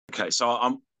Okay, so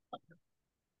I'm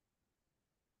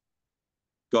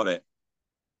got it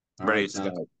All ready right, to sounds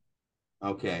go.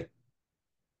 okay.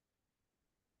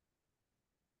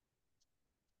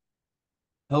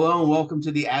 Hello and welcome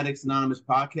to the Addicts Anonymous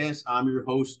podcast. I'm your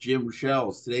host, Jim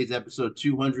Rochelle. Today's episode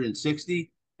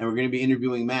 260, and we're going to be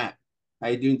interviewing Matt. How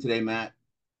you doing today, Matt?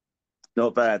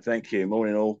 Not bad, thank you.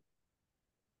 Morning, all.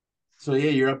 So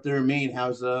yeah, you're up there in Maine.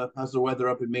 How's the weather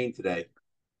up in Maine today?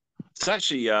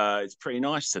 It's pretty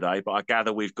nice today, but I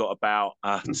gather we've got about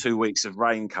 2 weeks of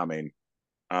rain coming.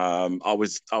 I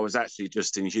was actually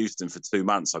just in Houston for 2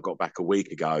 months. I got back a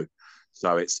week ago,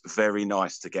 so it's very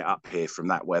nice to get up here from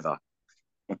that weather.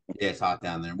 Yeah, it's hot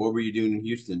down there. What were you doing in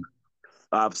Houston?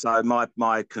 So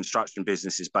my construction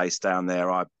business is based down there.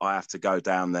 I have to go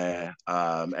down there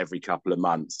every couple of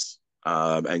months,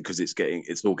 and because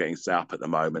it's all getting set up at the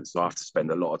moment, so I have to spend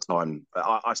a lot of time.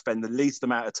 I spend the least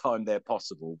amount of time there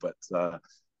possible, but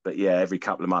yeah, every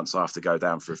couple of months I have to go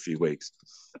down for a few weeks.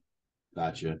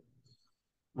 Gotcha.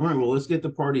 All right, well, let's get the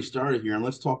party started here and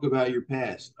let's talk about your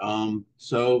past.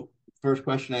 So first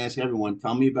question I ask everyone,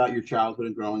 tell me about your childhood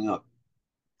and growing up.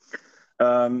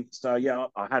 So yeah,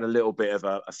 I had a little bit of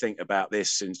a think about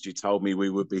this since you told me we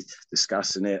would be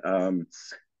discussing it.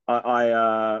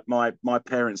 My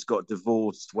parents got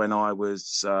divorced when I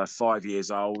was 5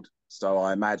 years old, so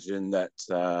I imagine that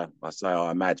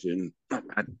I imagine I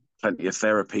had plenty of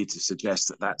therapy to suggest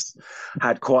that that's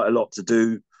had quite a lot to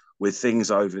do with things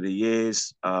over the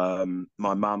years.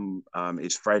 My mum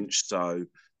is French, so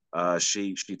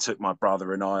she took my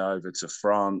brother and I over to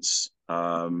France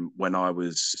when I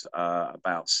was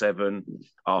about 7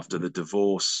 after the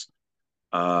divorce.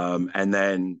 And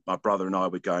then my brother and I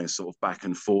were going sort of back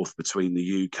and forth between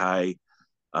the UK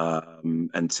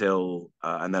and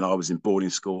then I was in boarding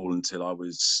school until I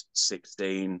was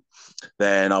 16.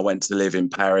 Then I went to live in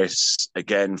Paris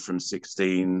again from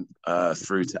 16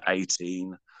 through to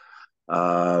 18.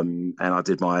 And I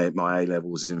did my A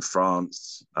levels in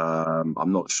France.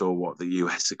 I'm not sure what the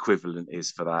US equivalent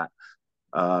is for that.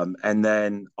 And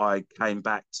then I came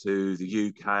back to the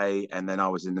UK, and then I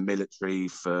was in the military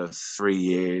for 3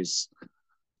 years.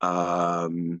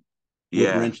 Um, What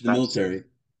yeah, branch of the that's. military?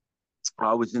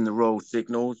 I was in the Royal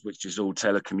Signals, which is all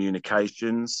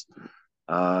telecommunications.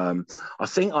 Um, I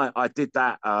think I did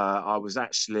that. I was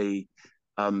actually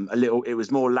a little. It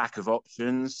was more lack of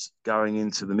options going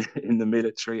into the in the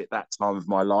military at that time of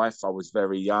my life. I was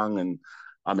very young, and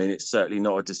I mean, it's certainly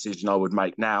not a decision I would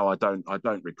make now. I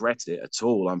don't regret it at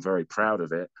all. I'm very proud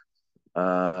of it.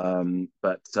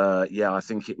 But yeah, I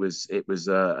think it was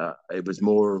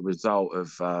more a result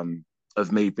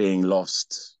of me being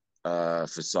lost for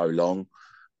so long,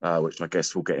 which I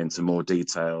guess we'll get into more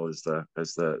detail as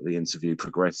the interview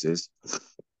progresses.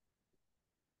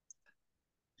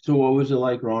 So what was it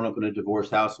like growing up in a divorced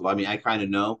household? I mean, I kind of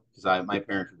know because I my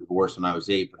parents were divorced when I was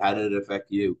 8, but how did it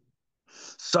affect you?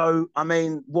 So, I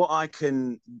mean, what I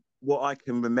can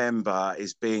remember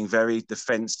is being very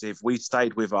defensive. We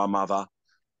stayed with our mother,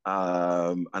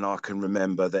 and I can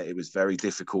remember that it was very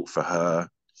difficult for her.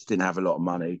 She didn't have a lot of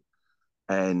money,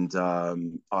 and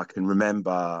I can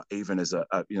remember even as a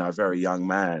very young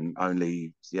man,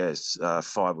 only yes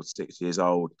 5 or 6 years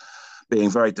old, being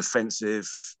very defensive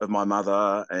of my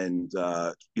mother and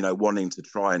wanting to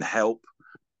try and help,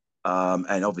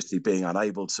 and obviously being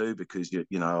unable to because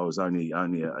I was only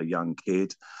a young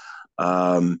kid,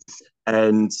 um,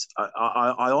 and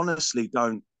I honestly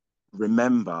don't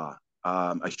remember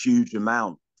a huge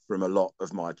amount from a lot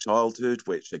of my childhood,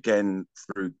 which again,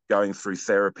 through going through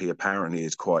therapy, apparently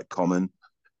is quite common.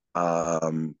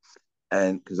 Um,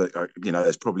 and because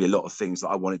there's probably a lot of things that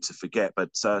I wanted to forget, but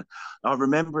I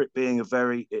remember it being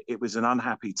it was an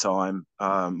unhappy time.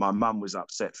 My mum was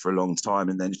upset for a long time,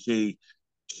 and then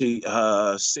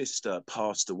her sister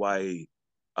passed away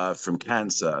from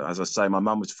cancer. As I say, my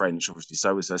mum was French, obviously,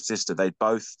 so was her sister. They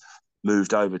both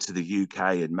moved over to the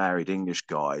UK and married English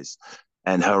guys.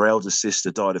 And her elder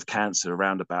sister died of cancer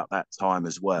around about that time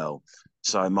as well.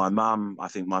 So I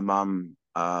think my mum,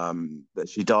 that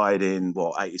she died in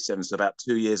what 87, so about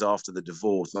 2 years after the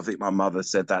divorce. I think my mother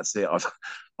said, "That's it.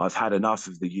 I've had enough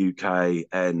of the UK,"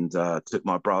 and took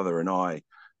my brother and I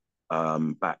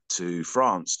back to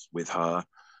France with her,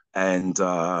 and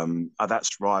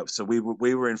that's right. So we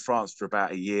were in France for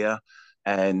about a year,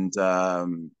 and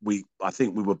we I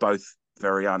think we were both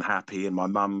very unhappy, and my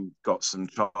mum got some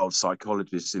child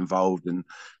psychologists involved, and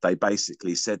they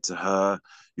basically said to her,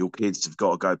 "Your kids have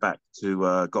got to go back to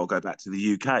the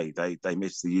UK. They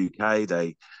miss the UK.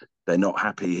 They're not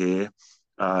happy here."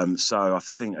 So I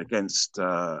think against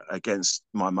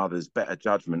my mother's better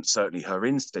judgment, certainly her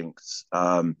instincts,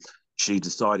 she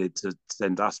decided to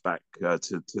send us back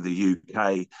to the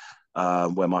UK,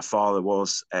 where my father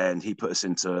was, and he put us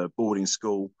into boarding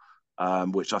school,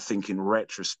 which I think in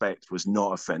retrospect was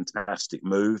not a fantastic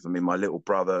move. I mean, my little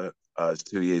brother is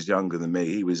 2 years younger than me.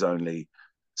 He was only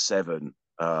 7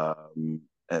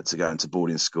 to go into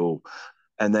boarding school.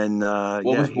 And then, What yeah,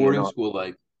 was he and boarding I, school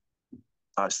like?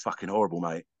 oh, it's fucking horrible,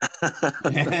 mate.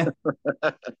 Yeah.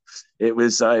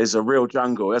 It's a real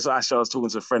jungle. As actually I was talking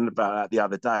to a friend about that the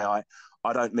other day.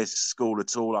 I don't miss school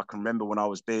at all. I can remember when I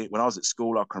was at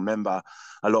school. I can remember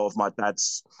a lot of my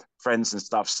dad's friends and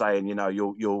stuff saying, you know,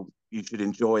 you should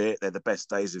enjoy it. They're the best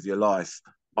days of your life.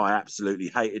 I absolutely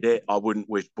hated it. I wouldn't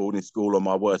wish boarding school on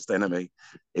my worst enemy.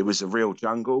 It was a real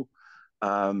jungle.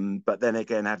 But then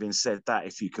again, having said that,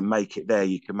 if you can make it there,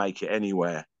 you can make it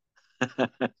anywhere.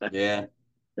 Yeah.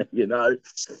 you know.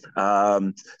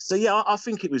 So yeah, I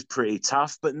think it was pretty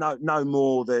tough, but no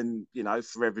more than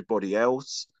for everybody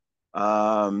else.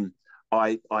 Um,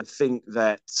 I think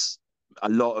that a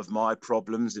lot of my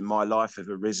problems in my life have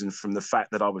arisen from the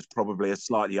fact that I was probably a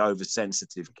slightly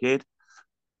oversensitive kid,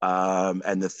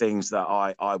 and the things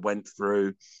that I went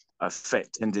through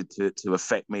tended to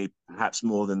affect me perhaps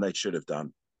more than they should have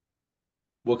done.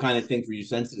 What kind of things were you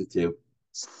sensitive to?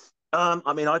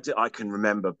 I mean, I can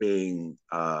remember being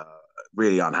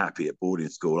really unhappy at boarding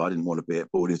school. I didn't want to be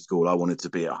at boarding school. I wanted to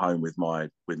be at home with my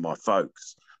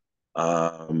folks.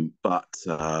 But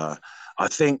I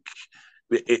think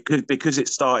it could, because it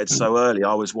started so early.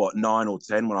 I was what, 9 or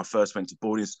 10 when I first went to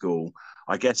boarding school.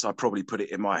 I guess I probably put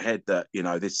it in my head that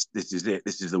this is it.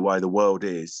 This is the way the world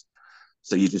is.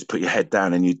 So you just put your head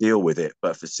down and you deal with it.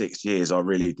 But for 6 years, I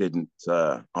really didn't.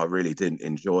 I really didn't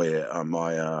enjoy it.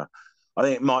 I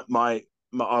think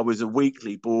I was a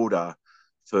weekly boarder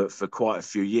for quite a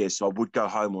few years. So I would go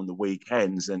home on the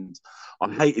weekends, and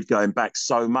I hated going back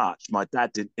so much. My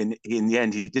dad did in the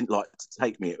end. He didn't like to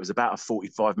take me. It was about a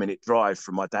 45-minute drive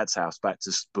from my dad's house back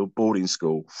to boarding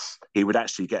school. He would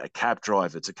actually get a cab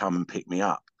driver to come and pick me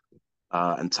up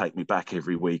and take me back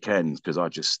every weekend because I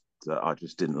just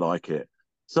didn't like it.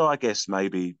 So I guess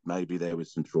maybe there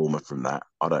was some trauma from that.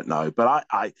 I don't know, but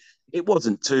I it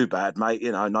wasn't too bad, mate.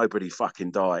 Nobody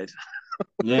fucking died.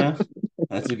 Yeah.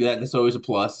 That's always a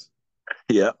plus.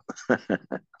 Yeah.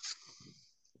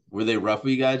 Were they rough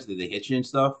with you guys? Did they hit you and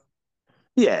stuff?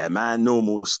 Yeah, man,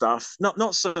 normal stuff.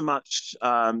 Not so much.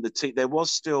 There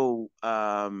was still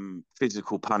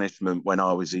physical punishment when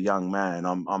I was a young man.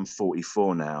 I'm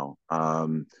 44 now.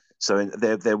 So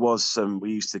there was some.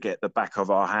 We used to get the back of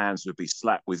our hands would be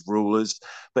slapped with rulers,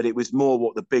 but it was more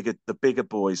what the bigger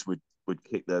boys would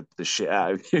kick the shit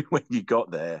out of you when you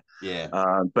got there. Yeah.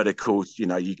 But of course,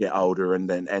 you get older and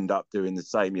then end up doing the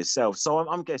same yourself. So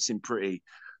I'm guessing pretty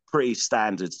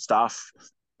standard stuff.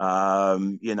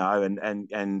 And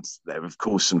there of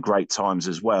course some great times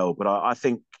as well. But I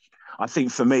think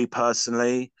for me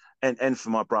personally, and for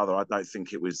my brother, I don't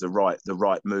think it was the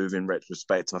right move in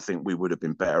retrospect. I think we would have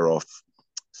been better off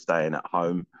staying at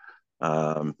home.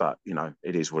 But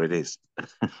it is what it is.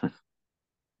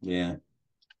 Yeah.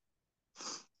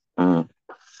 Mm.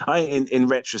 In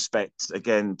retrospect,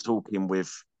 again, talking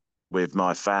with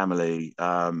my family,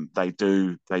 they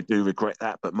do regret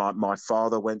that. But my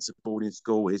father went to boarding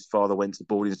school. His father went to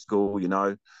boarding school.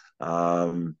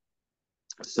 Um,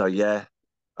 so yeah,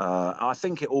 I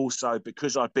think it also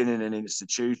because I've been in an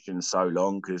institution so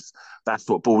long, because that's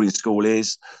what boarding school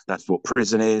is, that's what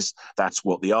prison is, that's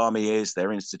what the army is.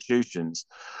 They're institutions.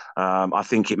 I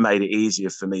think it made it easier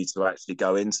for me to actually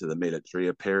go into the military,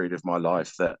 a period of my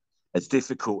life that, as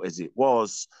difficult as it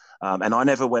was, and I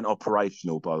never went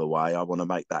operational, by the way. I want to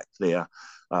make that clear.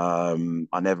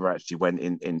 I never actually went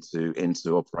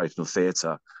into operational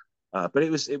theatre. But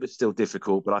it was still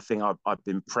difficult. But I think I've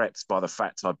been prepped by the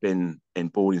fact I've been in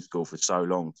boarding school for so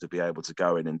long to be able to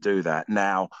go in and do that.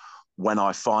 Now, when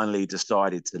I finally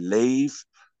decided to leave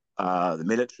the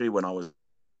military, when I was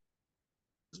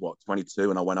 22,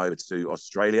 and I went over to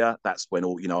Australia, that's when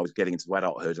I was getting into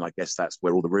adulthood, and I guess that's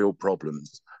where all the real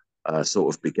problems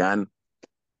sort of began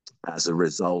as a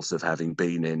result of having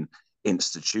been in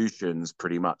institutions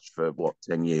pretty much for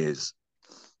 10 years.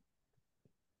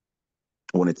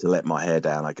 I wanted to let my hair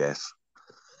down, I guess.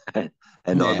 And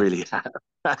not Yeah. really have.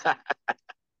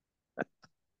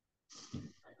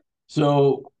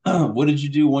 So, what did you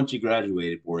do once you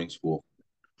graduated boarding school?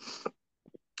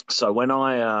 So when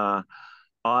I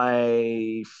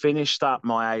finished up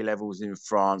my A levels in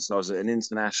France, I was at an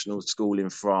international school in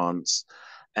France,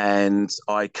 and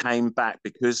I came back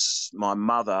because my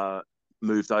mother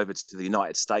moved over to the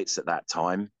United States at that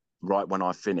time. right when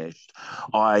I finished,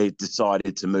 I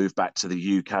decided to move back to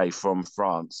the UK from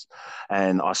France.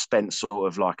 And I spent sort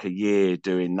of like a year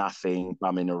doing nothing,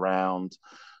 bumming around,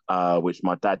 which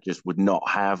my dad just would not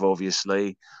have,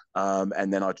 obviously.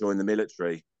 And then I joined the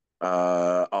military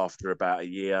after about a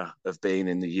year of being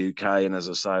in the UK. And as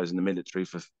I say, I was in the military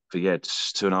for yeah,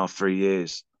 just 2.5, 3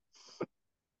 years.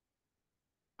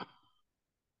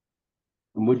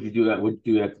 And what did you do that? What did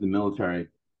you do after the military?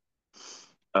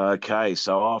 Okay,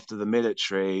 so after the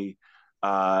military,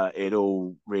 it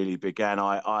all really began.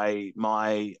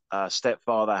 My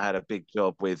stepfather had a big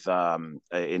job with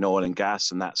in oil and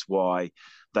gas, and that's why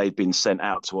they'd been sent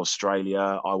out to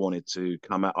Australia. I wanted to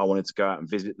come out. I wanted to go out and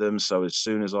visit them. So as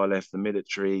soon as I left the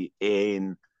military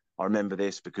I remember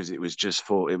this because it was just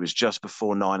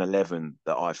before 9/11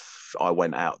 that I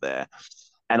went out there,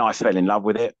 and I fell in love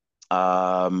with it.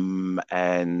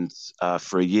 And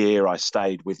For a year, I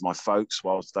stayed with my folks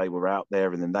whilst they were out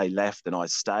there, and then they left, and I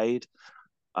stayed.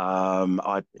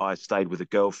 I stayed with a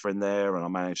girlfriend there, and I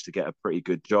managed to get a pretty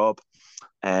good job,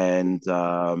 and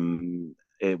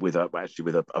with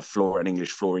a floor an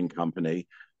English flooring company.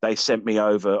 They sent me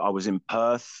over. I was in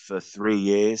Perth for 3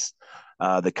 years.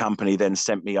 The company then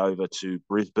sent me over to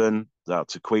Brisbane,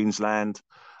 to Queensland,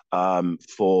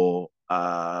 for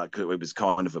it was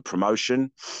kind of a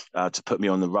promotion to put me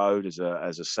on the road as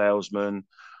a salesman.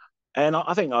 And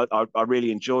I think I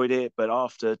really enjoyed it. But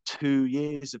after 2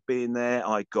 years of being there,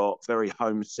 I got very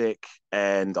homesick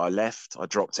and I left. I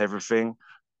dropped everything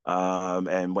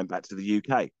and went back to the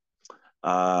UK.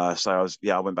 I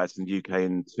went back to the UK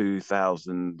in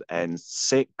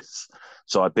 2006.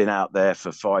 So I've been out there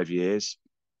for 5 years.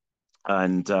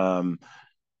 And when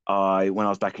I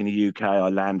was back in the UK, I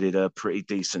landed a pretty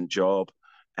decent job,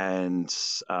 and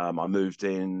I moved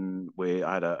in.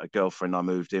 I had a girlfriend I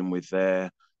moved in with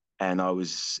there, and I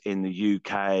was in the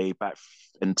UK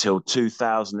until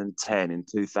 2010. In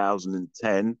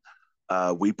 2010,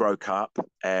 we broke up,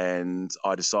 and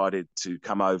I decided to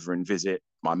come over and visit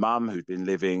my mum, who'd been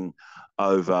living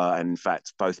over. And in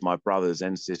fact, both my brothers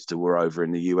and sister were over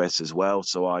in the US as well.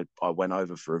 So I went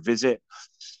over for a visit.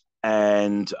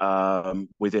 And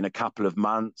within a couple of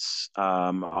months,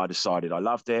 I decided I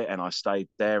loved it, and I stayed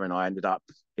there. And I ended up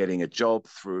getting a job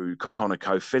through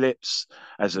ConocoPhillips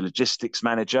as a logistics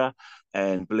manager.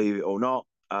 And believe it or not,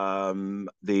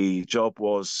 the job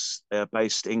was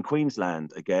based in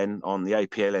Queensland again on the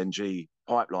APLNG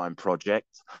pipeline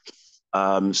project.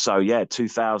 So yeah,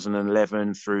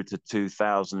 2011 through to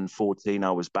 2014,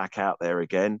 I was back out there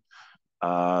again.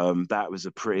 That was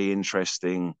a pretty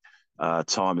interesting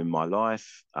time in my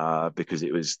life because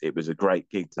it was a great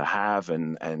gig to have,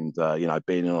 and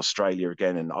being in Australia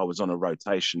again, and I was on a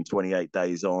rotation, 28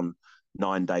 days on,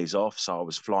 9 days off, so I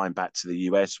was flying back to the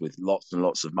US with lots and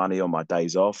lots of money on my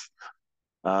days off.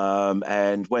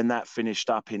 And when that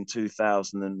finished up in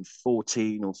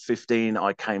 2014 or 15,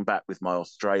 I came back with my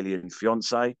Australian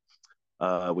fiance.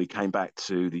 We came back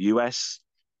to the US.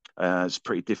 It's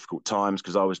pretty difficult times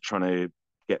because I was trying to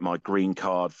get my green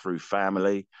card through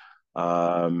family.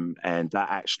 And that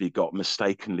actually got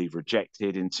mistakenly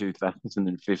rejected in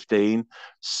 2015.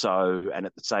 So, and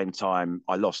at the same time,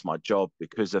 I lost my job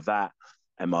because of that.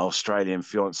 And my Australian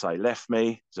fiance left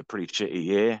me. It's a pretty shitty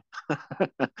year.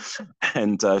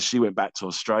 And she went back to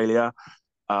Australia.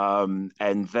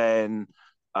 And then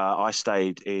I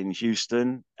stayed in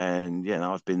Houston, and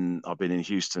I've been in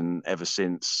Houston ever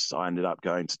since. I ended up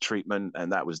going to treatment,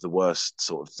 and that was the worst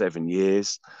sort of 7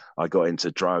 years. I got into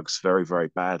drugs very, very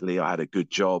badly. I had a good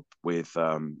job with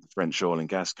French oil and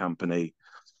gas company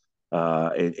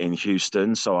in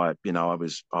Houston, so I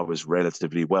was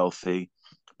relatively wealthy,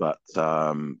 but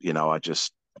I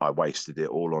wasted it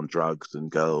all on drugs and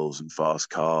girls and fast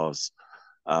cars.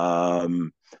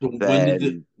 Um, So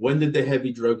then when did the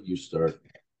heavy drug use start?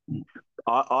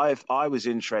 I was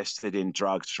interested in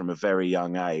drugs from a very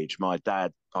young age. My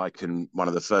dad, one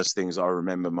of the first things I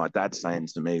remember my dad saying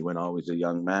to me when I was a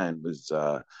young man was,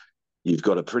 "You've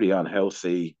got a pretty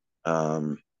unhealthy,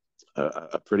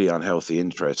 a pretty unhealthy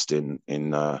interest in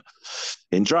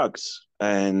drugs."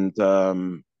 And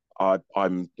I'm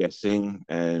guessing,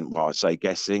 and well, I say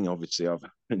guessing. Obviously, I've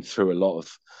been through a lot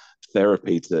of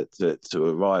therapy to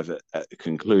arrive at the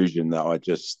conclusion that I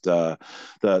just the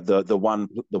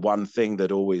one thing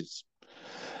that always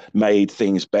made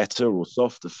things better or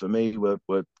softer for me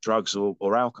were drugs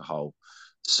or alcohol.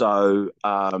 So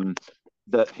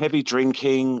the heavy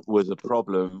drinking was a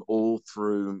problem all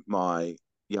through my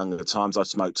younger times. I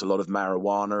smoked a lot of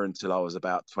marijuana until I was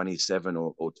about 27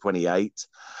 or 28.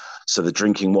 So the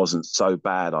drinking wasn't so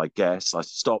bad, I guess. I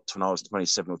stopped when I was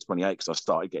 27 or 28 because I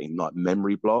started getting like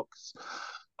memory blocks.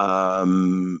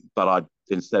 But I,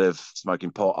 instead of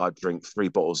smoking pot, I'd drink 3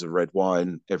 bottles of red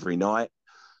wine every night.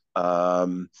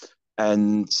 Um,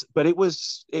 and but it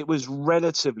was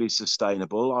relatively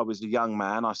sustainable. I was a young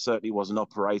man. I certainly wasn't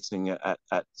operating at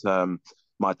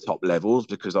my top levels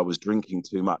because I was drinking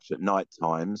too much at night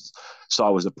times. So I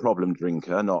was a problem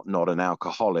drinker, not an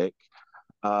alcoholic.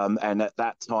 And at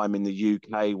that time in the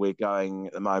UK, we're going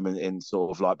at the moment in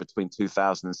sort of like between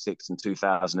 2006 and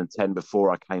 2010.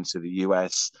 Before I came to the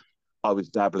US, I was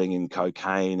dabbling in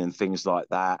cocaine and things like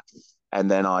that. And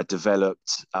then I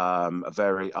developed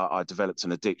I developed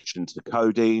an addiction to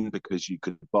codeine because you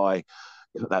could buy.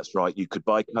 That's right. You could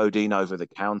buy codeine over the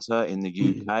counter in the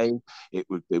UK.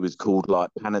 It was called like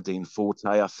Panadine Forte,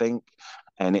 I think,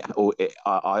 and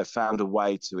I found a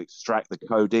way to extract the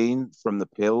codeine from the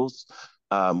pills,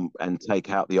 and take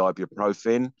out the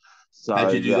ibuprofen. How'd So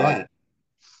you do yeah,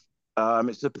 that?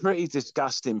 it's a pretty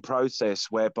disgusting process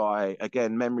whereby,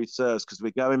 again, memory serves because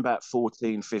we're going back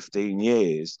 14, 15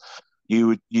 years.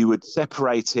 You would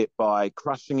separate it by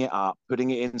crushing it up, putting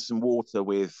it in some water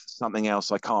with something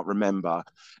else I can't remember,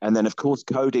 and then of course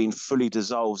codeine fully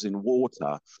dissolves in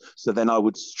water. So then I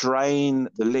would strain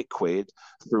the liquid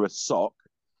through a sock,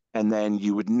 and then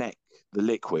you would neck the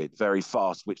liquid very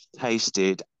fast, which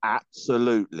tasted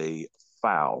absolutely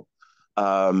foul.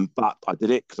 But I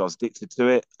did it because I was addicted to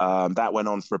it. That went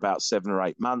on for about 7 or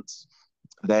 8 months.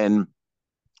 Then,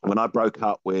 when I broke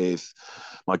up with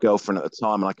my girlfriend at the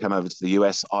time and I came over to the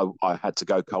US, I had to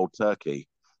go cold turkey.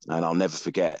 And I'll never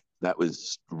forget, that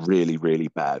was really, really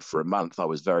bad. For a month, I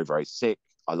was very, very sick.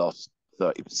 I lost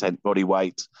 30% body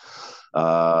weight,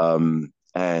 and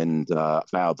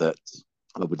vowed that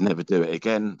I would never do it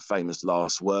again. Famous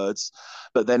last words.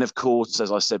 But then, of course,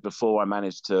 as I said before, I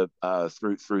managed to,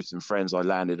 through some friends, I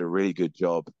landed a really good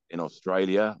job in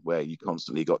Australia where you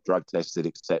constantly got drug tested,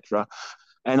 etc.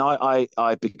 And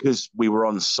because we were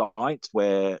on site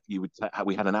where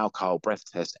we had an alcohol breath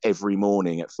test every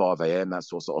morning at 5 a.m.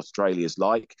 That's what Australia's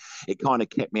like. It kind of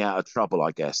kept me out of trouble,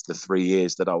 I guess. The 3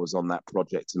 years that I was on that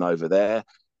project and over there,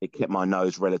 it kept my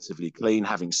nose relatively clean.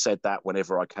 Having said that,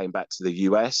 whenever I came back to the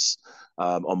US,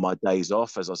 on my days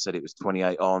off, as I said, it was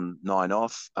 28 on, 9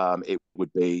 off. It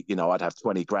would be, I'd have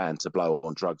 20 grand to blow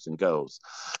on drugs and girls.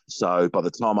 So by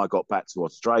the time I got back to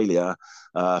Australia,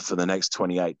 for the next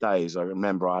 28 days. I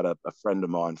remember I had a friend of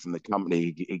mine from the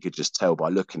company. He could just tell by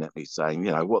looking at me saying,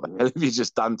 what the hell have you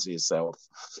just done to yourself?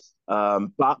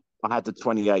 But I had the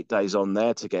 28 days on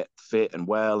there to get fit and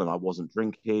well, and I wasn't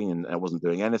drinking and I wasn't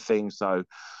doing anything. So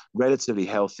relatively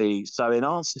healthy. So in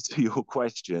answer to your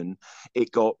question,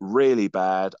 it got really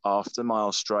bad after my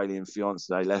Australian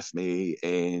fiance left me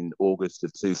in August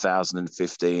of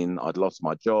 2015. I'd lost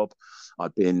my job.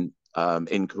 I'd been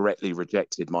incorrectly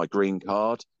rejected my green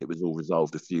card. It was all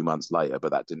resolved a few months later,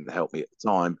 but that didn't help me at the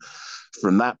time.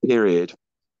 From that period,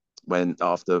 when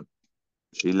after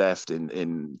she left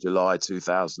in July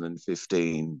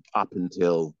 2015 up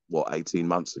until 18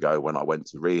 months ago when I went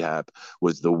to rehab,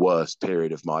 was the worst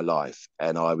period of my life.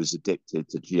 And I was addicted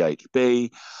to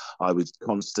GHB. I was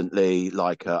constantly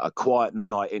like a quiet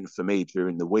night in for me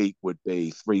during the week would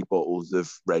be 3 bottles of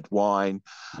red wine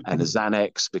and a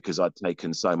Xanax because I'd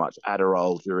taken so much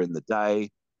Adderall during the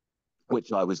day,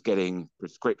 which I was getting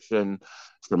prescription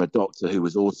from a doctor who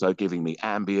was also giving me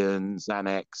Ambien,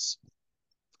 Xanax,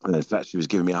 and in fact, she was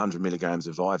giving me 100 milligrams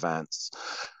of Vyvanse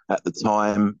at the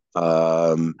time.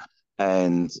 And,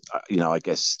 I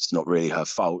guess it's not really her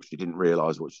fault. She didn't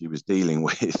realize what she was dealing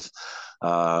with.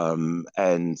 And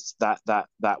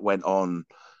that went on,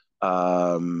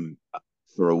 for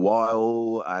a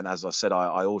while. And as I said,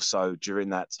 I also,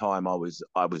 during that time, I was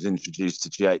introduced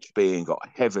to GHB and got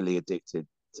heavily addicted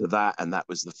to that. And that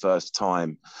was the first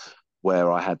time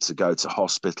where I had to go to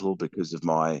hospital because of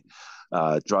my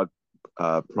drug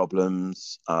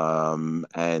problems,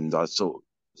 and I saw.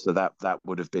 So that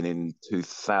would have been in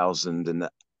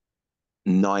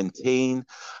 2019.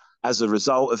 As a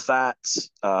result of that,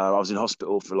 I was in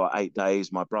hospital for like 8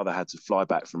 days. My brother had to fly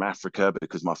back from Africa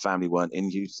because my family weren't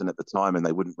in Houston at the time, and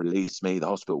they wouldn't release me. The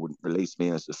hospital wouldn't release me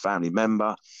as a family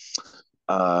member.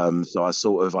 So I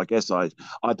sort of, I guess I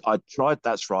tried.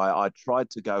 That's right. I tried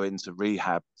to go into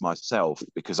rehab myself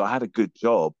because I had a good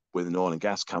job with an oil and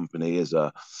gas company as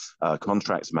a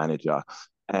contracts manager,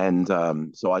 and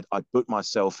so I booked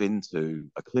myself into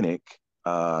a clinic,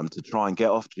 to try and get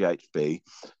off GHB,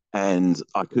 and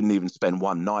I couldn't even spend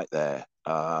one night there.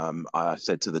 I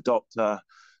said to the doctor,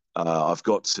 I've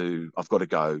got to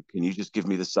go. Can you just give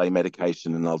me the same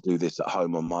medication and I'll do this at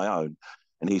home on my own?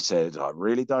 And he said, I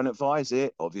really don't advise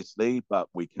it, obviously, but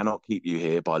we cannot keep you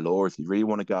here by law. If you really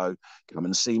want to go, come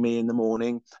and see me in the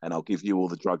morning and I'll give you all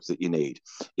the drugs that you need.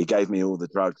 He gave me all the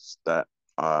drugs that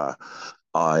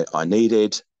I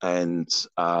needed. And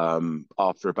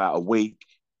after about a week,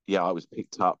 yeah, I was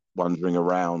picked up wandering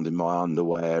around in my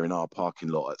underwear in our parking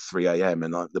lot at 3 a.m.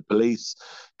 And the police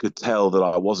could tell that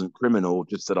I wasn't criminal,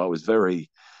 just that I was very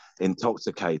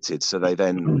intoxicated. So they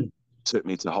then took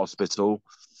me to hospital.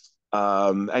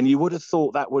 And you would have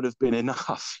thought that would have been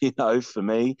enough, for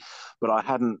me, but I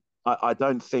hadn't. I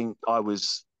don't think I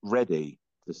was ready.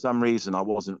 For some reason, I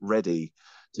wasn't ready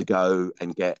to go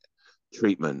and get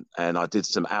treatment. And I did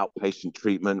some outpatient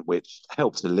treatment, which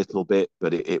helped a little bit,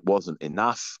 but it wasn't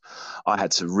enough. I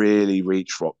had to really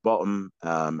reach rock bottom.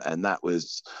 And that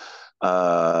was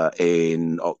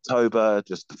in October,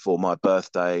 just before my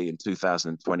birthday in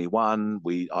 2021.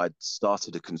 I'd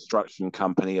started a construction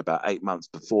company about 8 months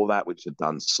before that, which had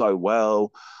done so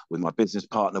well with my business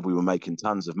partner. We were making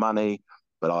tons of money,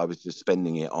 but I was just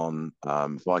spending it on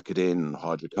Vicodin,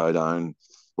 hydrocodone,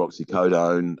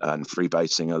 oxycodone, and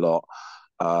freebasing a lot.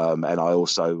 And I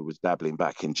also was dabbling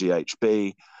back in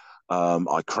GHB.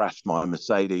 I crashed my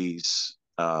Mercedes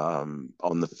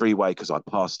on the freeway because I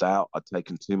passed out. I'd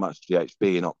taken too much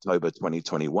GHB in October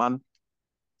 2021.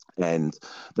 And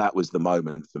that was the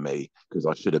moment for me because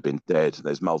I should have been dead.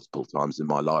 There's multiple times in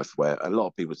my life where a lot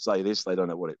of people say this, they don't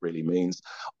know what it really means.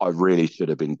 I really should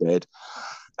have been dead.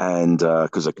 And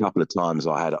because a couple of times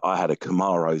I had a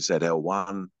Camaro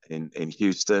ZL1 in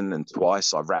Houston, and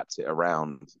twice I wrapped it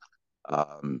around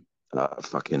a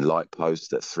fucking light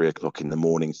post at 3 o'clock in the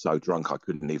morning, so drunk I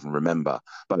couldn't even remember.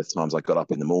 Both times I got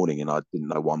up in the morning and I didn't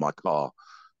know why my car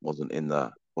wasn't in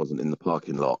the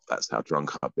parking lot. That's how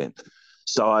drunk I've been.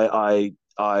 So I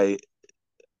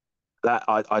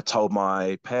told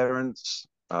my parents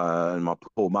and my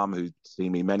poor mum, who'd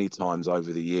seen me many times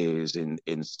over the years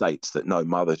in states that no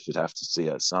mother should have to see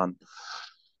her son.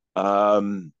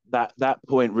 That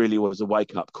point really was a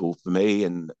wake up call for me,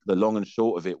 and the long and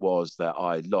short of it was that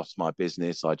I lost my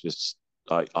business.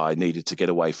 I needed to get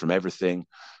away from everything,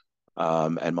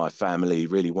 and my family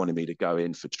really wanted me to go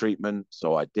in for treatment,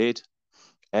 so I did,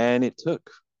 and it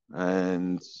took,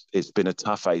 and it's been a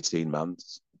tough 18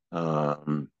 months.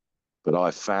 But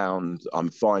I'm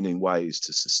finding ways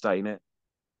to sustain it.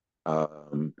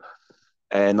 Um,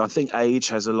 and I think age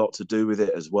has a lot to do with it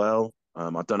as well.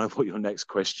 I don't know what your next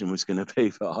question was going to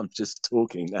be, but I'm just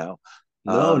talking now.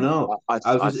 No, no.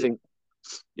 I think,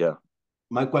 yeah.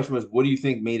 My question was, what do you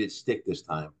think made it stick this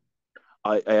time?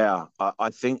 I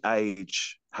think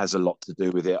age has a lot to do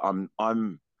with it. I'm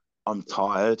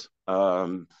tired.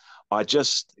 I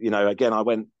just, again, I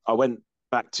went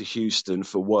back to Houston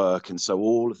for work, and so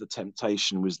all of the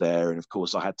temptation was there, and of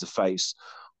course I had to face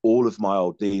all of my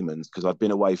old demons because I'd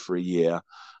been away for a year.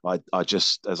 I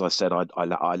just, as I said,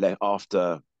 I left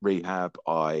after rehab.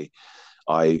 I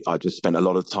just spent a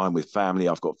lot of time with family.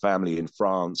 I've got family in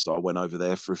France, so I went over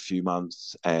there for a few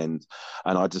months, and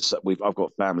I've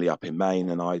got family up in Maine,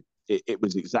 and it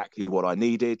was exactly what I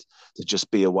needed to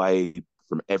just be away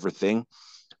from everything,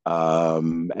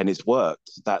 and it's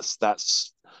worked.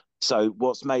 That's so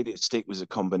what's made it stick was a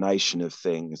combination of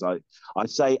things. I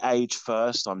say age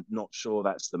first. I'm not sure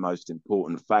that's the most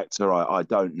important factor. I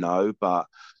don't know, but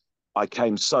I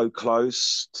came so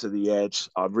close to the edge.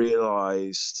 I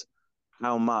realized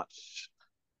how much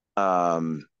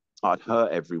I'd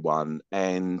hurt everyone.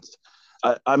 And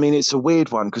I mean, it's a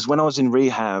weird one because when I was in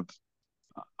rehab,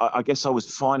 I guess I was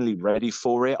finally ready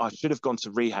for it. I should have gone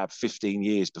to rehab 15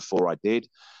 years before I did,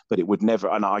 but it would never.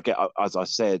 And as I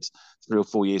said, 3 or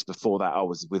 4 years before that, I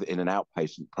was within an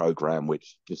outpatient program,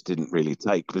 which just didn't really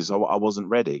take because I wasn't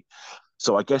ready.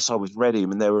 So I guess I was ready. I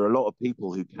mean, there were a lot of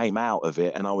people who came out of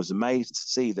it, and I was amazed to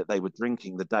see that they were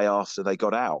drinking the day after they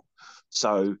got out.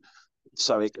 So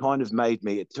it kind of made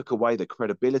me, it took away the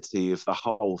credibility of the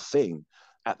whole thing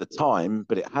at the time,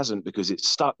 but it hasn't because it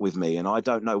stuck with me. And I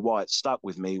don't know why it stuck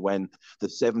with me when the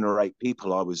 7 or 8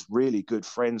 people I was really good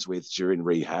friends with during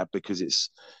rehab, because it's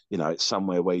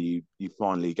somewhere where you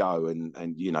finally go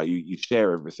and you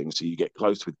share everything. So you get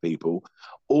close with people.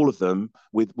 All of them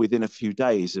within a few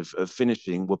days of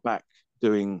finishing were back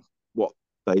doing what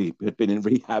they had been in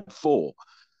rehab for.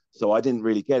 So I didn't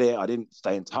really get it. I didn't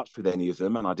stay in touch with any of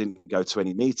them, and I didn't go to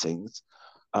any meetings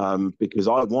because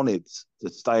I wanted to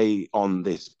stay on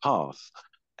this path.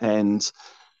 And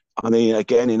I mean,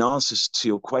 again, in answers to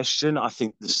your question, I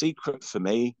think the secret for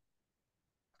me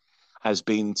has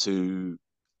been to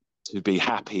be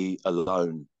happy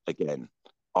alone again.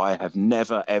 I have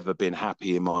never ever been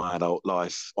happy in my adult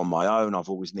life on my own. I've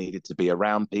always needed to be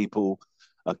around people.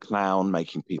 a clown,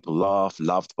 making people laugh,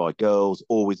 loved by girls,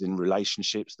 always in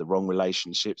relationships, the wrong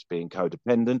relationships, being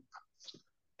codependent.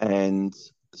 And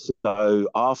so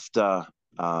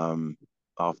um,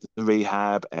 after the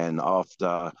rehab and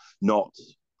after not,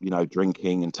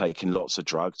 drinking and taking lots of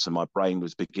drugs, so my brain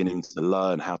was beginning to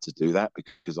learn how to do that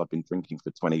because I've been drinking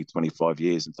for 20, 25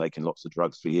 years and taking lots of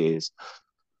drugs for years.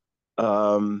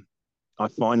 Um, I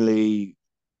finally,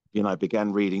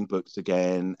 began reading books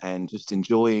again and just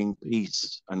enjoying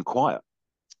peace and quiet.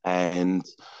 And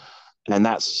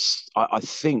I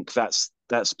think that's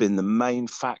been the main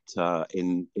factor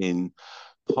in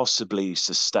possibly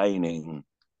sustaining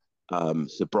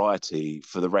sobriety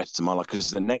for the rest of my life.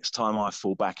 Because the next time I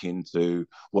fall back into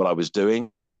what I was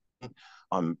doing,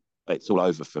 I'm it's all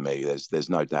over for me. There's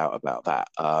no doubt about that.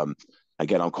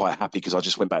 Again, I'm quite happy because I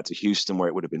just went back to Houston, where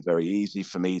it would have been very easy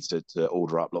for me to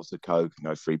order up lots of coke and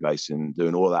go freebasing,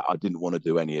 doing all that. I didn't want to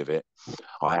do any of it.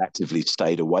 I actively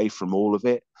stayed away from all of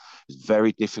it. It's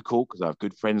very difficult because I have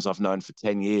good friends I've known for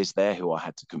 10 years there who I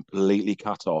had to completely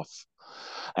cut off.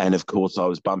 And of course, I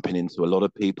was bumping into a lot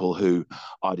of people who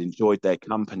I'd enjoyed their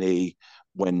company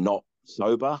when not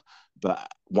sober. But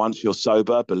once you're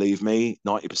sober, believe me,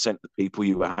 90% of the people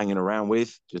you were hanging around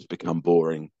with just become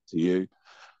boring to you,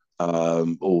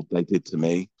 or they did to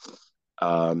me.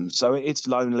 So it's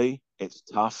lonely, it's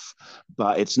tough,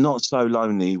 but it's not so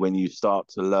lonely when you start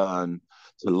to learn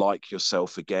to like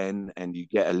yourself again and you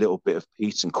get a little bit of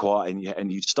peace and quiet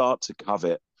and you start to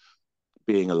covet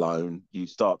being alone. You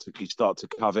start to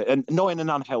covet, and not in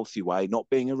an unhealthy way, not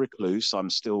being a recluse.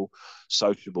 I'm still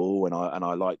sociable, and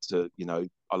I like to,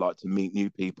 I like to meet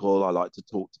new people. I like to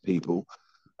talk to people,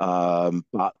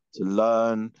 but to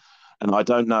learn, and I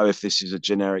don't know if this is a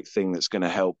generic thing that's going to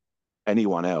help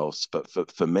anyone else, but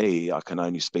for me, I can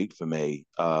only speak for me.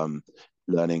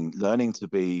 Learning to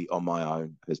be on my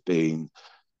own has been,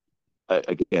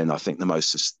 again, I think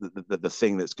the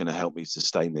thing that's going to help me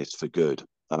sustain this for good.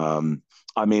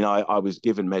 I mean, I was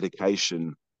given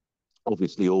medication,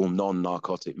 obviously all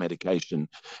non-narcotic medication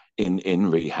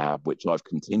in rehab, which I've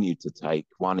continued to take.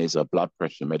 One is a blood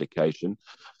pressure medication,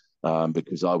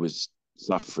 because I was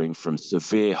suffering from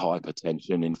severe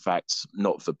hypertension. In fact,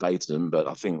 not verbatim, but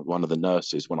I think one of the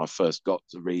nurses when I first got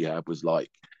to rehab was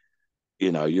like,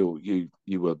 you've been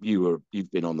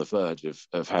on the verge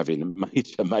of having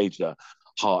major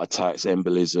heart attacks,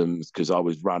 embolisms, because I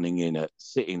was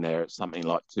sitting there at something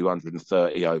like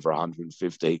 230 over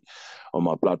 150 on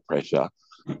my blood pressure.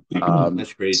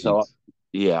 That's crazy. So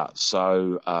yeah, but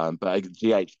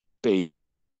GHB,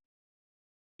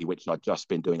 which I'd just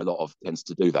been doing a lot of, tends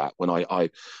to do that. When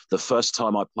the first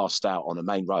time I passed out on a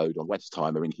main road on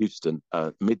Westheimer in Houston,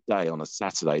 midday on a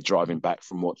Saturday, driving back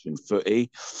from watching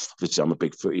footy. Obviously, I'm a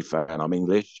big footy fan. I'm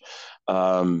English.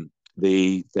 I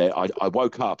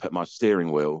woke up at my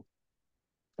steering wheel,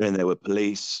 and there were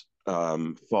police,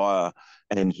 fire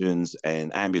engines,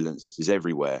 and ambulances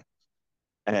everywhere.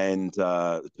 And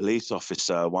the police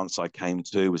officer, once I came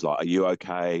to, was like, "Are you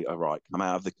okay? All right, come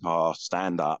out of the car,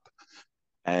 stand up."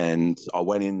 And I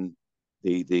went in.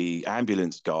 The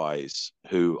ambulance guys,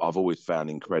 who I've always found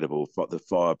incredible, the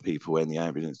fire people and the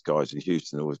ambulance guys in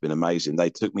Houston have always been amazing.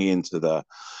 They took me into the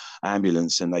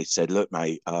ambulance and they said, "Look,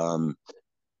 mate,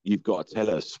 you've got to tell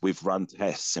us. We've run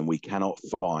tests and we cannot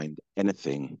find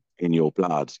anything in your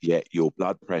blood, yet your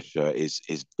blood pressure is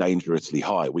dangerously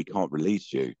high. We can't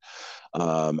release you."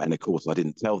 And of course, I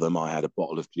didn't tell them I had a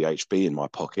bottle of GHB in my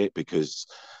pocket because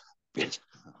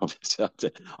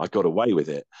I got away with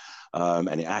it.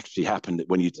 And it actually happened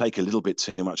when you take a little bit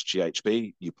too much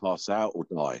GHB, you pass out or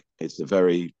die. It's a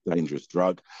very dangerous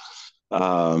drug.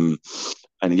 Um,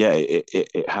 and yeah,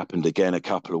 it happened again a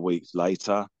couple of weeks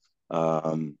later.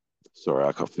 Sorry,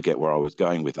 I can't forget where I was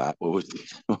going with that. What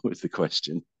was the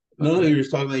question? No, you were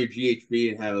just talking about your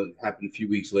GHB and how it happened a few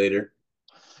weeks later.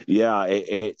 Yeah,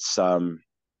 it's I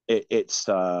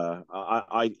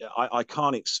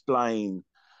can't explain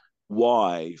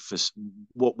why for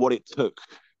what it took.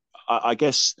 I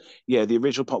guess, yeah, the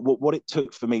original part, what it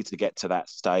took for me to get to that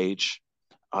stage.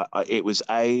 It was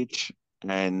age,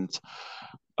 and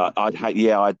I'd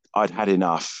had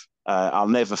enough. I'll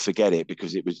never forget it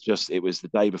because it was the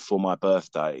day before my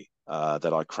birthday,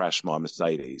 that I crashed my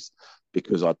Mercedes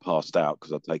because I'd passed out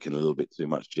because I'd taken a little bit too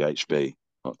much GHB,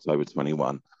 October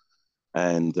 21.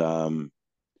 And I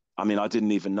mean, I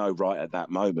didn't even know right at that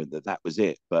moment that was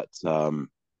it. But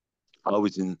I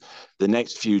was in the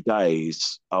next few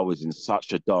days, I was in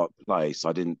such a dark place.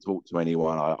 I didn't talk to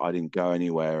anyone. I didn't go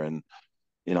anywhere. And,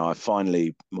 I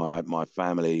finally, my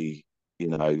family,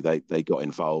 they got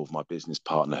involved. My business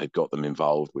partner had got them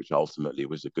involved, which ultimately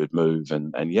was a good move.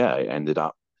 And yeah, it ended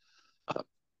up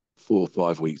 4 or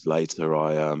 5 weeks later,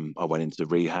 I went into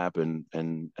rehab,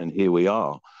 and here we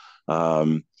are.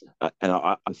 Um, and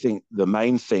I think the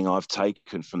main thing I've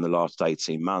taken from the last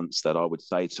 18 months that I would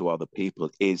say to other people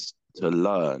is to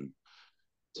learn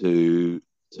to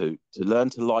to learn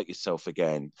to like yourself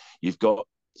again. You've got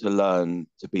to learn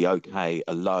to be okay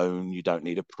alone. You don't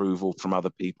need approval from other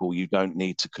people. You don't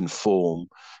need to conform.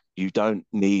 You don't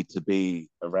need to be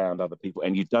around other people,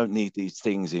 and you don't need these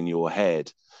things in your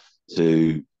head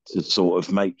to sort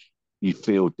of make you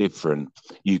feel different.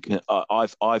 You can.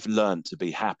 I've learned to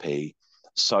be happy,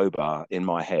 sober in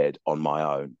my head on my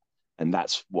own, and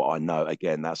that's what I know.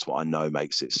 Again, that's what I know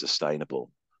makes it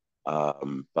sustainable. But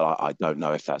I don't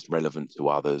know if that's relevant to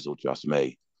others or just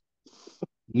me.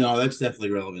 No, that's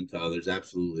definitely relevant to others.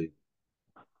 Absolutely.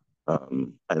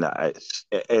 And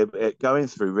going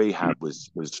through rehab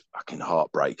was fucking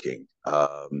heartbreaking.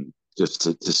 Just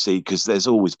to see, because there's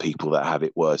always people that have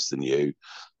it worse than you.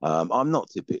 I'm not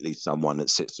typically someone that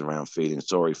sits around feeling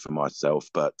sorry for myself,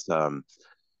 but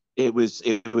it was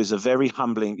a very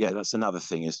humbling. Yeah, that's another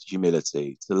thing, is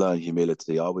humility. To learn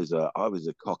humility. I was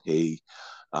a cocky,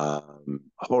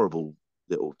 horrible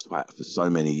little twat for so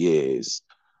many years,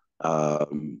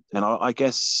 and I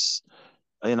guess,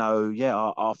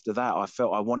 yeah, after that, I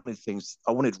felt I wanted things.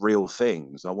 I wanted real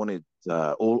things. I wanted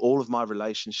all of my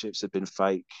relationships had been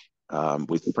fake,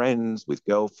 with friends, with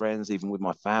girlfriends, even with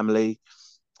my family.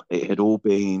 It had all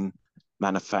been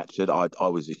manufactured. I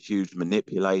was a huge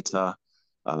manipulator,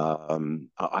 and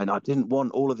I didn't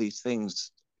want all of these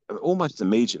things. Almost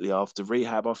immediately after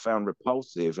rehab, I found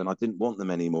repulsive, and I didn't want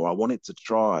them anymore. I wanted to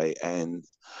try and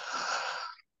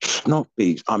not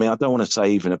be, I mean, I don't want to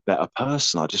say even a better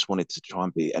person. I just wanted to try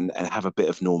and be and have a bit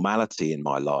of normality in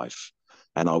my life.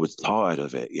 And I was tired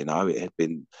of it. It had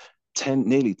been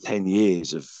nearly 10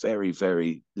 years of very,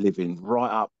 very living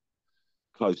right up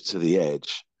close to the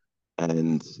edge.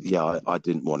 And yeah, I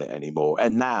didn't want it anymore.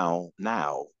 And now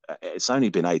it's only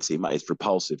been 18 months. It's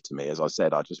repulsive to me. As I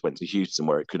said, I just went to Houston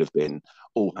where it could have been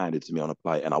all handed to me on a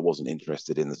plate, and I wasn't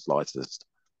interested in the slightest.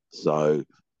 So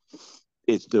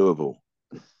it's doable.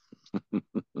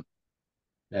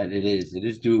 That it is. It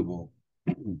is doable.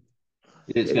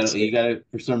 It's It's gotta you gotta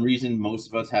for some reason most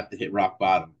of us have to hit rock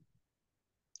bottom.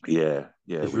 Yeah,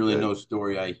 yeah, There's we really do. no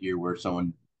story I hear where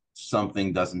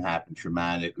something doesn't happen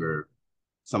traumatic or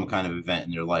some kind of event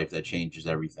in their life that changes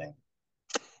everything.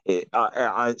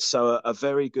 So a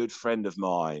very good friend of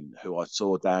mine who I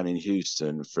saw down in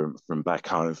Houston from back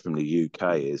home from the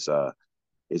UK is a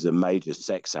major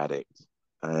sex addict,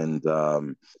 and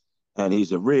and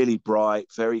he's a really bright,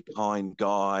 very kind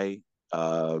guy,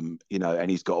 and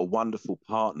he's got a wonderful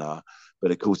partner,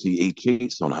 but of course he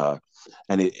cheats on her,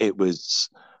 and it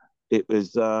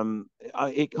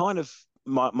kind of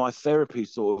my therapy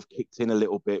sort of kicked in a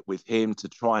little bit with him to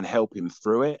try and help him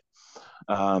through it.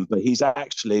 But he's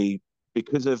actually,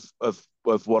 because of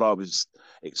what I was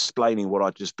explaining, what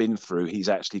I've just been through, he's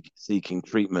actually seeking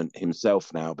treatment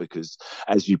himself now because,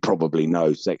 as you probably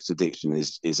know, sex addiction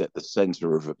is at the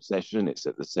center of obsession. It's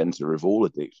at the center of all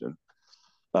addiction,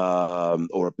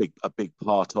 or a big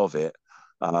part of it.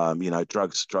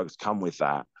 Drugs come with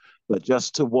that. But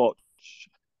just to watch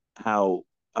how,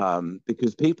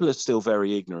 because people are still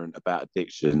very ignorant about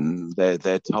addiction.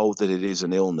 They're told that it is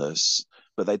an illness,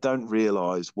 but they don't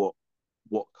realize what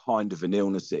kind of an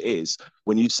illness it is.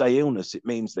 When you say illness, it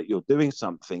means that you're doing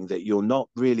something that you're not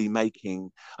really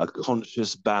making a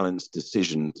conscious, balanced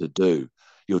decision to do.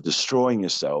 You're destroying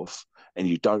yourself, and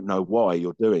you don't know why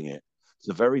you're doing it. It's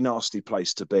a very nasty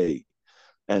place to be.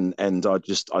 And I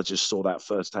just saw that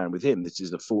firsthand with him. This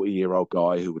is a 40-year-old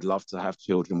guy who would love to have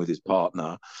children with his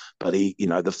partner, but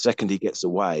the second he gets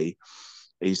away,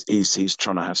 he's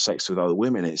trying to have sex with other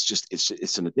women.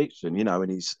 It's an addiction,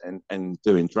 and he's and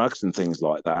doing drugs and things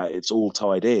like that. It's all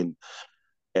tied in.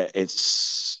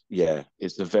 It's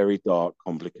a very dark,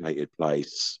 complicated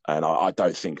place, and I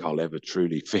don't think I'll ever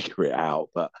truly figure it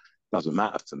out. But it doesn't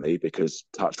matter to me because,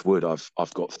 touch wood,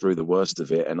 I've got through the worst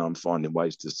of it, and I'm finding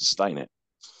ways to sustain it.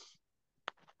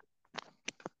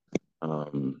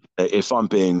 If I'm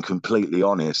being completely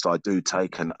honest, I do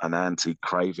take an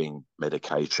anti-craving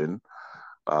medication,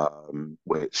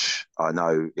 which I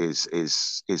know is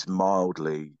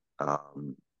mildly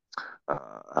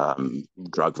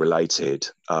drug related,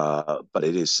 but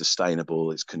it is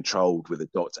sustainable. It's controlled with a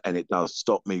doctor, and it does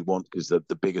stop me want because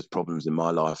the biggest problems in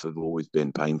my life have always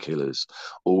been painkillers,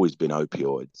 always been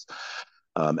opioids,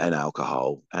 and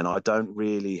alcohol. And I don't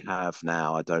really have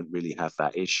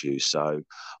that issue. So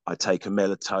I take a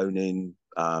melatonin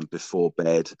before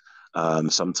bed.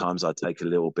 Sometimes I take a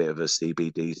little bit of a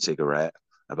CBD cigarette.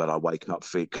 but I wake up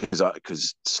fit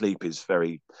because sleep is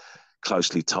very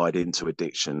closely tied into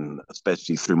addiction,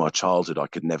 especially through my childhood. I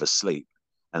could never sleep.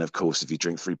 And of course, if you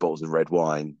drink 3 bottles of red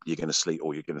wine, you're going to sleep,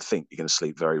 or you're going to think you're going to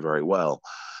sleep very, very well.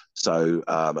 So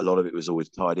a lot of it was always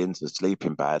tied into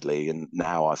sleeping badly. And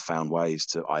now I've found ways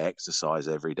I exercise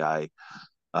every day.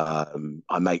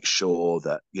 I make sure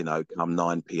that, come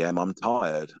 9 p.m. I'm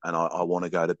tired and I want to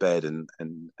go to bed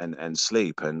and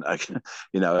sleep. And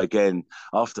again,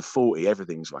 after 40,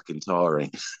 everything's fucking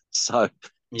tiring. so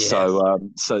Yeah.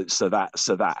 so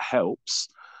that helps.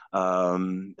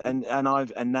 And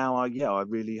now I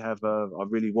really I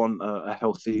really want a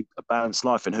healthy, a balanced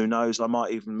life. And who knows, I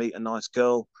might even meet a nice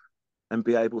girl and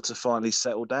be able to finally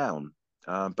settle down.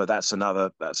 But that's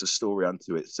a story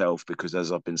unto itself, because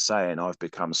as I've been saying, I've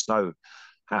become so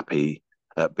happy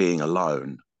at being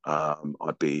alone.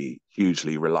 I'd be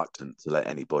hugely reluctant to let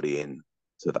anybody in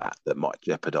to that might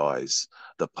jeopardize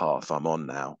the path I'm on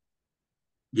now.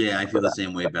 Yeah, I feel But the that,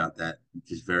 same way about that. It's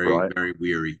just very, right. very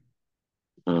weary.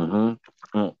 Mm-hmm.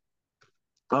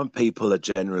 People are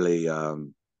generally uh,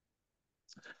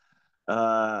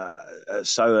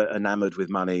 so enamored with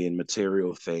money and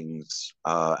material things,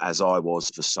 as I was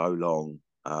for so long.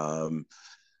 And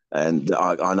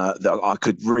I know that I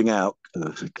could ring out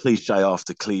cliche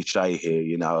after cliche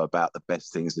here, about the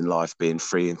best things in life being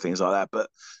free and things like that, but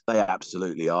they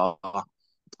absolutely are.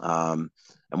 Um,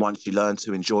 and once you learn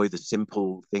to enjoy the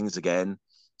simple things again,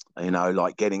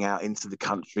 like getting out into the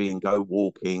country and go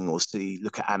walking or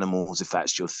look at animals if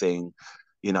that's your thing,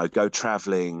 go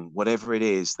traveling, whatever it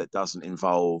is that doesn't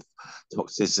involve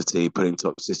toxicity, putting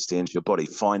toxicity into your body,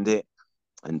 find it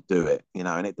and do it,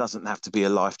 and it doesn't have to be a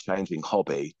life-changing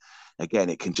hobby. Again,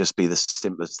 it can just be the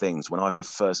simplest things. When I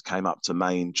first came up to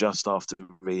Maine just after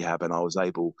rehab, and I was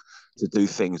able to do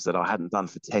things that I hadn't done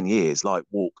for 10 years, like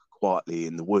walk quietly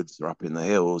in the woods or up in the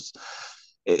hills,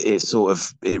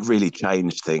 it really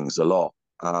changed things a lot.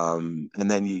 And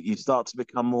then you start to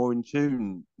become more in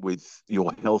tune with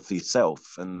your healthy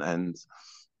self, and then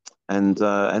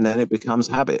it becomes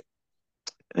habit.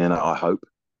 I hope.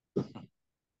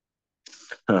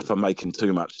 If I'm making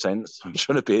too much sense, I'm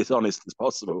trying to be as honest as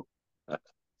possible.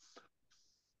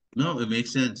 No, it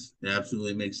makes sense. It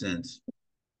absolutely makes sense.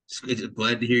 It's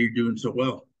glad to hear you're doing so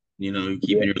well. You're Yeah,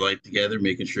 keeping your life together,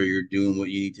 making sure you're doing what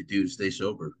you need to do to stay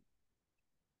sober.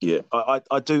 yeah.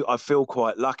 I do. I feel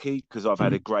quite lucky because I've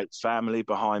had a great family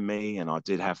behind me, and I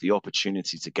did have the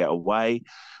opportunity to get away.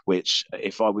 Which,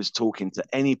 if I was talking to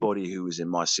anybody who was in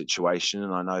my situation,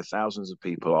 and I know thousands of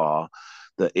people are,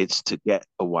 that it's to get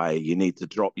away. You need to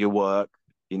drop your work.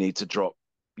 You need to drop.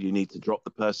 You need to drop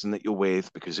the person that you're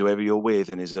with, because whoever you're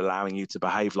with and is allowing you to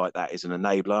behave like that is an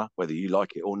enabler, whether you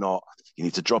like it or not. You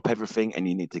need to drop everything and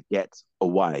you need to get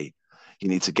away. You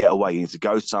need to get away. You need to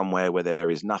go somewhere where there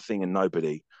is nothing and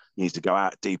nobody. You need to go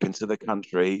out deep into the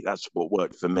country. That's what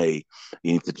worked for me.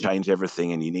 You need to change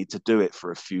everything, and you need to do it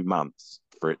for a few months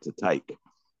for it to take.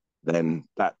 Then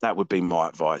that would be my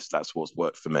advice. That's what's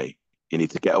worked for me. You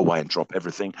need to get away and drop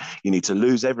everything. You need to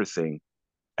lose everything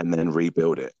and then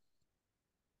rebuild it.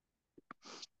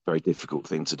 Very difficult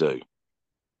thing to do,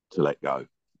 to let go.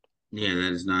 Yeah,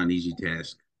 that is not an easy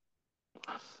task.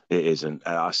 It isn't.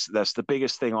 That's the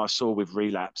biggest thing I saw with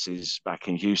relapses back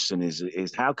in Houston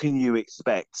is how can you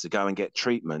expect to go and get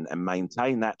treatment and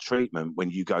maintain that treatment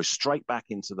when you go straight back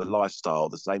into the lifestyle,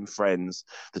 the same friends,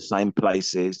 the same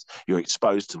places, you're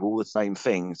exposed to all the same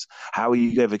things. How are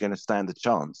you ever going to stand a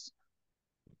chance?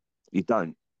 You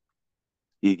don't.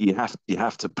 You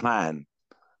have to plan.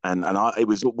 It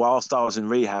was whilst I was in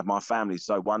rehab, my family's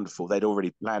so wonderful. They'd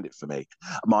already planned it for me.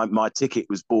 My ticket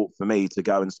was bought for me to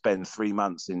go and spend 3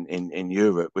 months in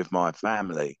Europe with my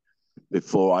family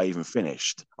before I even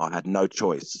finished. I had no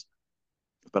choice,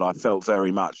 but I felt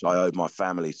very much I owed my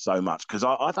family so much, because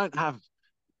I don't have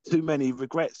too many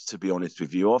regrets, to be honest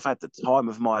with you. I've had the time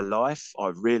of my life.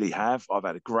 I really have. I've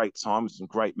had a great time, some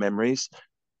great memories.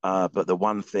 But the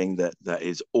one thing that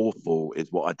is awful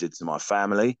is what I did to my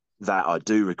family. That I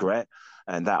do regret,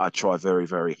 and that I try very,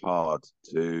 very hard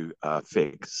to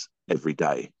fix every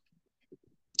day,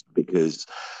 because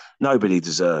nobody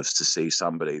deserves to see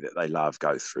somebody that they love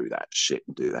go through that shit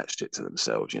and do that shit to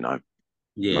themselves. No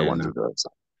Yeah, one no. deserves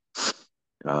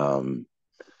it.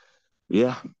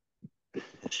 Yeah,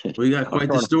 Well, you got I quite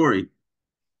the try. story.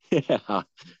 Yeah,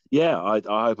 yeah.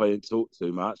 I hope I didn't talk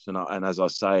too much, and as I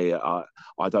say,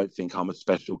 I don't think I'm a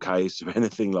special case or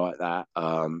anything like that.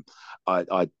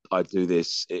 I do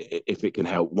this if it can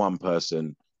help one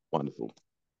person, wonderful.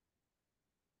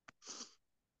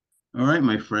 All right,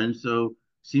 my friend. So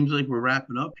seems like we're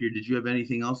wrapping up here. Did you have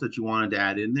anything else that you wanted to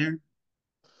add in there?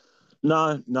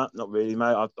 No, no, not really,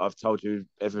 mate. I've told you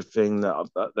everything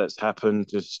that's happened.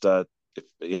 Just if,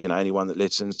 anyone that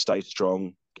listens, stay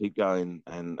strong, keep going,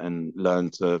 and learn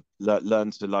to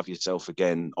love yourself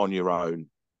again on your own.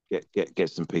 Get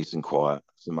some peace and quiet.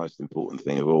 It's the most important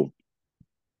thing of all.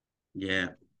 Yeah.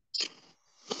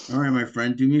 All right, my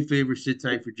friend, do me a favor, sit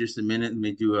tight for just a minute and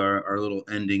we do our little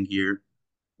ending here.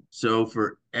 So,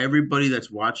 for everybody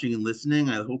that's watching and listening,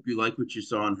 I hope you like what you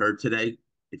saw and heard today.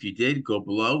 If you did, go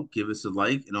below, give us a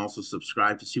like, and also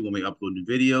subscribe to see when we upload new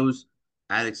videos.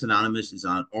 Addicts Anonymous is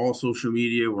on all social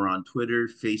media. We're on Twitter,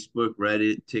 Facebook,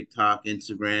 Reddit, TikTok,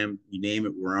 Instagram, you name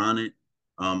it, we're on it.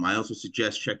 I also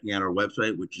suggest checking out our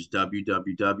website, which is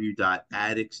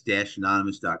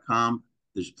www.addicts-anonymous.com.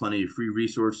 There's plenty of free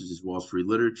resources as well as free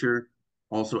literature.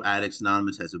 Also, Addicts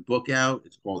Anonymous has a book out.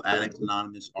 It's called Addicts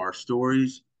Anonymous Our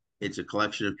Stories. It's a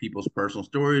collection of people's personal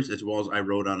stories, as well as I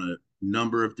wrote on a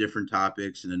number of different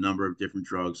topics and a number of different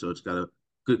drugs. So it's got a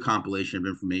good compilation of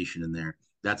information in there.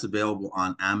 That's available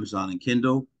on Amazon and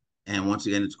Kindle. And once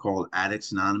again, it's called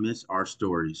Addicts Anonymous Our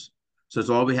Stories. So that's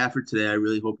all we have for today. I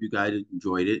really hope you guys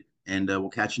enjoyed it, and we'll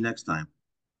catch you next time.